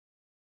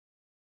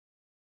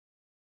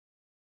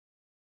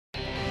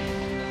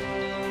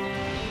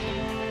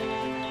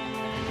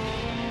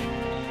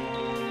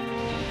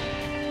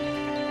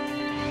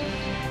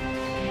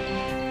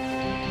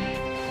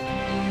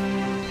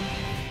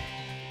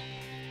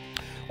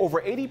Over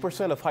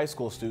 80% of high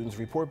school students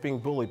report being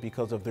bullied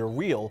because of their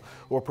real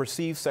or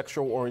perceived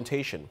sexual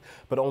orientation,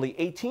 but only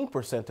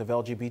 18% of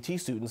LGBT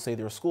students say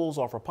their schools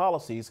offer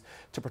policies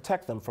to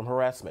protect them from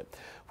harassment.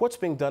 What's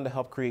being done to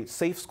help create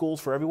safe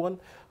schools for everyone?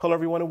 Hello,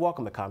 everyone, and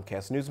welcome to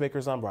Comcast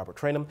Newsmakers. I'm Robert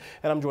Trainum,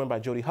 and I'm joined by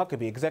Jody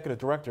Huckaby, Executive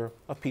Director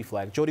of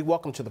PFLAG. Jody,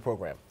 welcome to the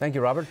program. Thank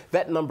you, Robert.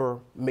 That number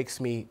makes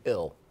me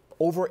ill.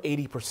 Over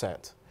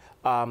 80%.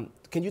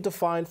 Can you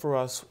define for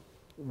us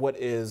what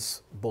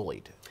is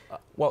bullied?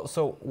 Well,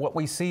 so what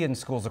we see in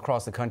schools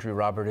across the country,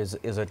 Robert,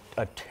 is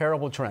a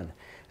terrible trend.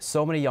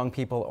 So many young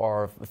people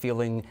are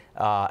feeling,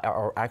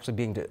 are actually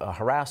being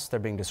harassed, they're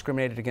being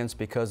discriminated against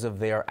because of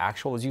their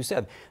actual, as you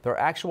said, their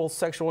actual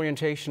sexual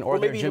orientation or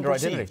their gender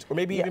identity. Or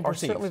maybe even or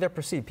perceived. Certainly they're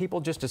perceived. People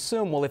just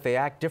assume, well, if they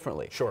act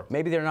differently. Sure.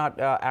 Maybe they're not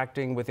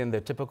acting within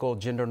the typical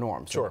gender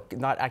norms. Sure.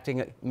 Not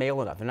acting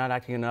male enough. They're not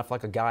acting enough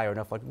like a guy or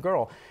enough like a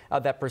girl.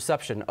 That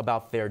perception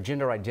about their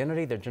gender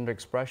identity, their gender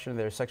expression,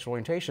 their sexual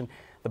orientation,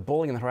 the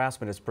bullying and the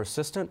harassment is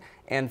persistent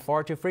and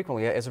far too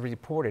frequently, as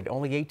reported.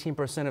 Only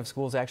 18% of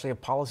schools actually have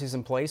policies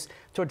in place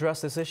to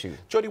address this issue.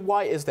 Jody,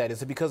 why is that?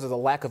 Is it because of the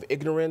lack of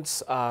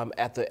ignorance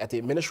at the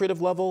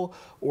administrative level,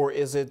 or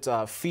is it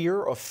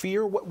fear of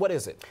fear? What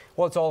is it?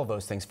 Well, it's all of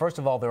those things. First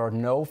of all, there are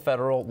no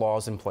federal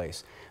laws in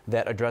place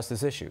that address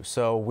this issue.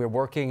 So we're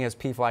working as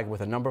PFLAG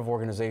with a number of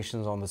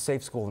organizations on the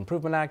Safe School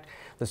Improvement Act,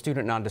 the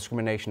Student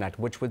Non-Discrimination Act,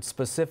 which would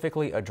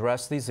specifically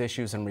address these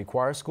issues and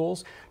require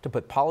schools to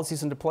put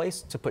policies into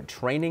place, to put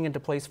training into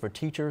place for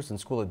teachers and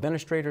school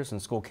administrators and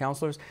school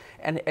counselors,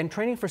 and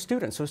training for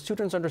students so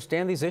students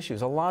understand these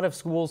issues. A lot of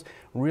schools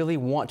really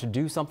want to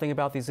do something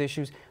about these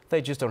issues.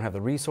 They just don't have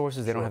the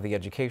resources, they don't have the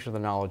education or the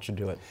knowledge to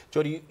do it.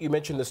 Jody, you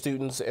mentioned the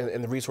students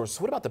and the resources.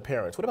 What about the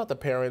parents? What about the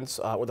parents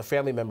or the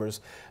family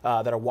members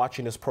that are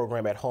watching this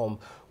program at home?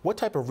 What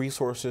type of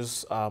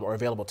resources are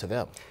available to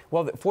them?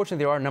 Well,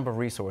 fortunately, there are a number of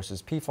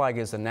resources. PFLAG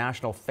is a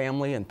national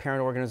family and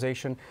parent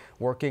organization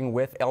working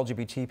with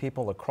LGBT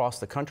people across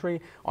the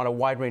country on a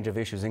wide range of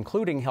issues,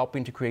 including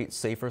helping to create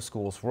safer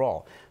schools for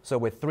all. So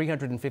with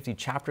 350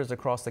 chapters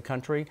across the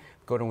country,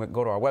 go to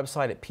our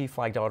website at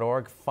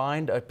pflag.org,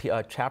 find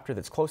a chapter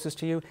that's closest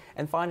to you,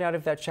 and find out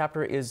if that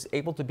chapter is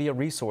able to be a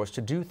resource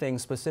to do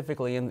things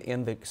specifically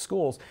in the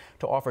schools,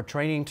 to offer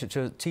training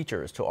to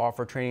teachers, to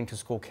offer training to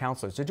school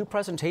counselors, to do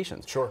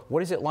presentations. Sure.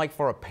 What is it like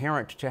for a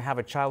parent to have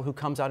a child who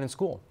comes out in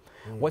school?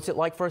 What's it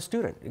like for a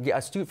student?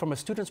 From a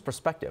student's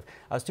perspective,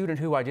 a student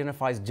who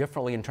identifies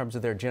differently in terms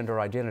of their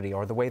gender identity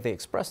or the way they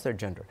express their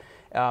gender.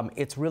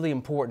 It's really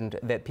important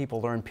that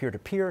people learn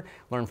peer-to-peer,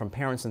 learn from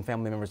parents and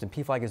family members, and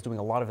PFLAG is doing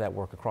a lot of that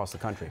work across the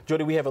country.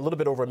 Jody, we have a little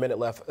bit over a minute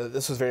left.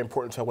 This is very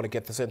important, so I want to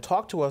get this in.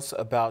 Talk to us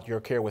about your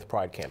Care with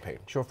Pride campaign.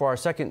 Sure. For our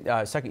second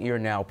year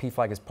now,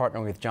 PFLAG is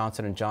partnering with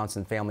Johnson &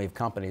 Johnson family of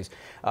companies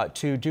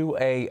to do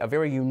a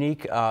very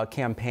unique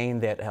campaign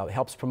that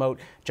helps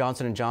promote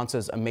Johnson &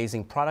 Johnson's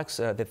amazing products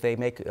that they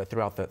make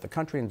throughout the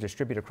country and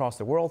distribute across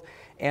the world,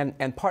 and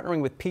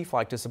partnering with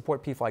PFLAG to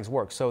support PFLAG's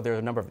work. So there's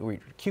a number of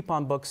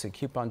coupon books and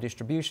coupon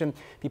distribution.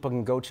 People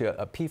can go to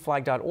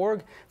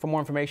pflag.org for more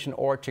information,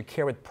 or to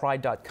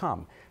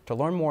carewithpride.com to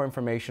learn more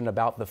information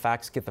about the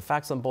facts, get the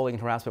facts on bullying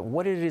and harassment,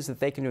 what it is that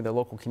they can do in their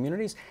local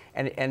communities.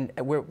 And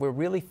we're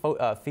really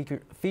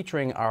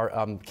featuring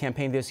our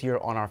campaign this year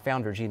on our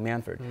founder, Jean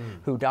Manford,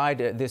 who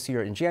died this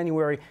year in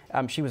January.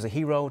 She was a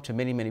hero to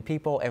many, many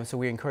people, and so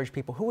we encourage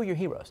people, who are your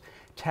heroes?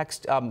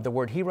 Text the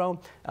word hero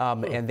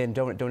and then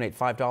donate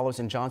 $5,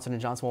 and Johnson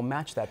 & Johnson will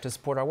match that to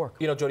support our work.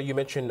 You know, Jody, you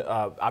mentioned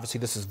obviously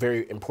this is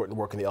very important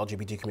work in the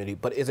LGBT community,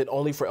 but is it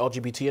only for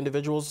LGBT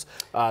individuals?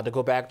 To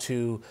go back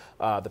to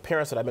the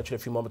parents that I mentioned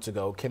a few moments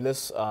ago, can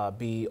this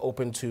be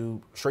open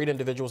to straight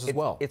individuals as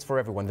well? It's for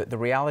everyone. The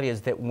reality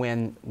is that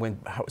when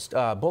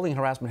bullying and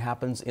harassment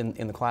happens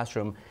in the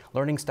classroom,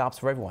 learning stops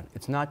for everyone.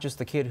 It's not just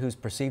the kid who's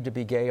perceived to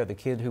be gay or the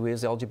kid who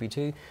is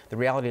LGBT. The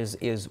reality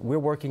is we're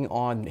working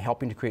on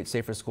helping to create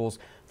safer schools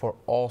for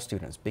all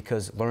students,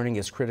 because learning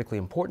is critically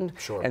important.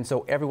 Sure. And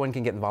so everyone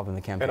can get involved in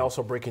the campaign. And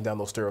also breaking down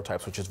those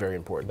stereotypes, which is very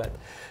important.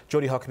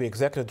 Jody Huckaby,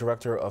 Executive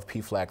Director of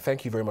PFLAG,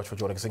 thank you very much for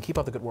joining us, and keep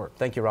up the good work.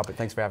 Thank you, Robert.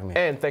 Thanks for having me.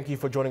 And thank you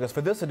for joining us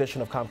for this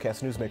edition of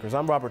Comcast Newsmakers.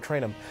 I'm Robert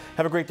Trainum.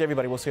 Have a great day,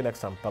 everybody. We'll see you next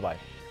time. Bye-bye.